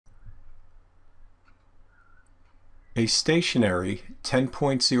A stationary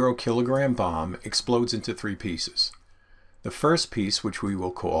 10.0 kilogram bomb explodes into three pieces. The first piece, which we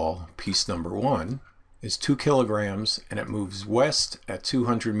will call piece number 1, is 2 kilograms and it moves west at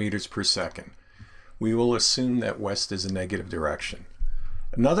 200 meters per second. We will assume that west is a negative direction.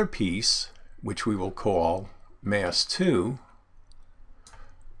 Another piece, which we will call mass 2,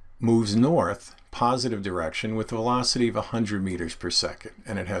 moves north, positive direction, with a velocity of 100 meters per second,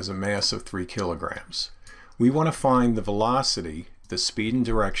 and it has a mass of 3 kilograms. We want to find the velocity, the speed and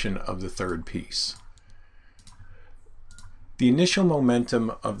direction of the third piece. The initial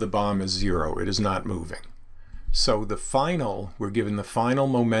momentum of the bomb is 0. It is not moving. So we're given the final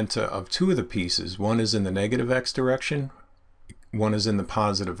momenta of two of the pieces. One is in the negative x direction, one is in the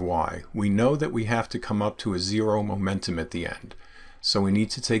positive y. We know that we have to come up to a 0 momentum at the end. So we need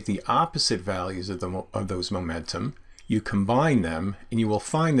to take the opposite values of those momentum. You combine them, and you will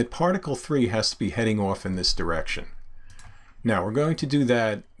find that particle 3 has to be heading off in this direction. Now, we're going to do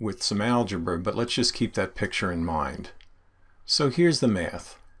that with some algebra, but let's just keep that picture in mind. So here's the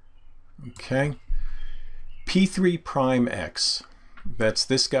math. Okay? P3 prime x, that's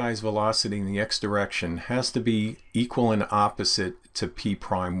this guy's velocity in the x direction, has to be equal and opposite to P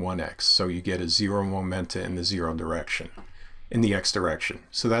prime 1x. So you get a 0 momenta in the 0 direction, in the x direction.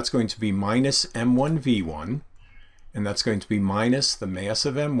 So that's going to be minus m1v1. And that's going to be minus the mass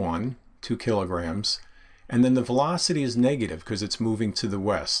of m1, 2 kilograms, and then the velocity is negative because it's moving to the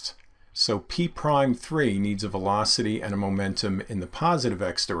west. So P prime 3 needs a velocity and a momentum in the positive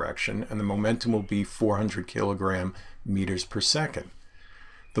x direction, and the momentum will be 400 kilogram meters per second.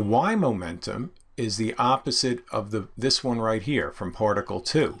 The y momentum is the opposite of this one right here from particle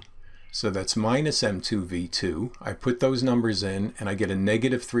 2. So that's minus m2v2. I put those numbers in and I get a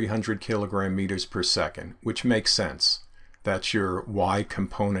negative 300 kilogram meters per second, which makes sense. That's your y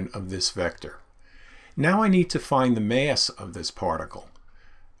component of this vector. Now I need to find the mass of this particle.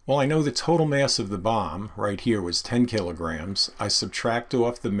 Well, I know the total mass of the bomb right here was 10 kilograms. I subtract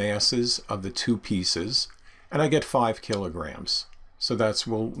off the masses of the two pieces and I get 5 kilograms. So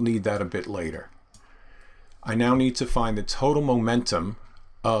we'll need that a bit later. I now need to find the total momentum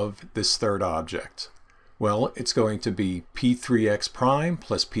of this third object. Well, it's going to be P3x prime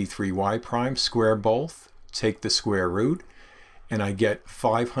plus P3y prime, square both, take the square root, and I get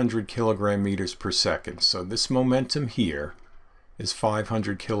 500 kilogram meters per second. So this momentum here is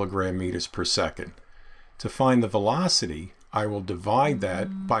 500 kilogram meters per second. To find the velocity, I will divide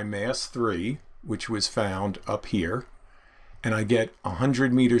that by mass 3, which was found up here, and I get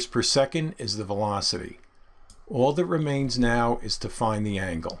 100 meters per second is the velocity. All that remains now is to find the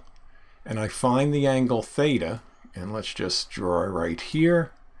angle. And I find the angle theta, and let's just draw it right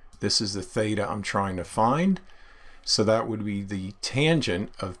here. This is the theta I'm trying to find. So that would be the tangent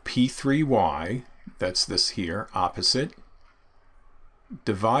of P3y, that's this here, opposite,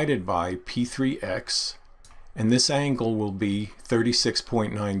 divided by P3x, and this angle will be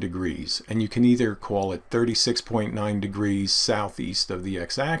 36.9 degrees. And you can either call it 36.9 degrees southeast of the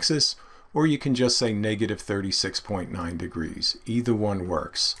x-axis, or you can just say negative 36.9 degrees. Either one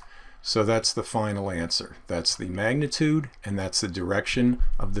works. So that's the final answer. That's the magnitude, and that's the direction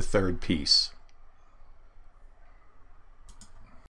of the third piece.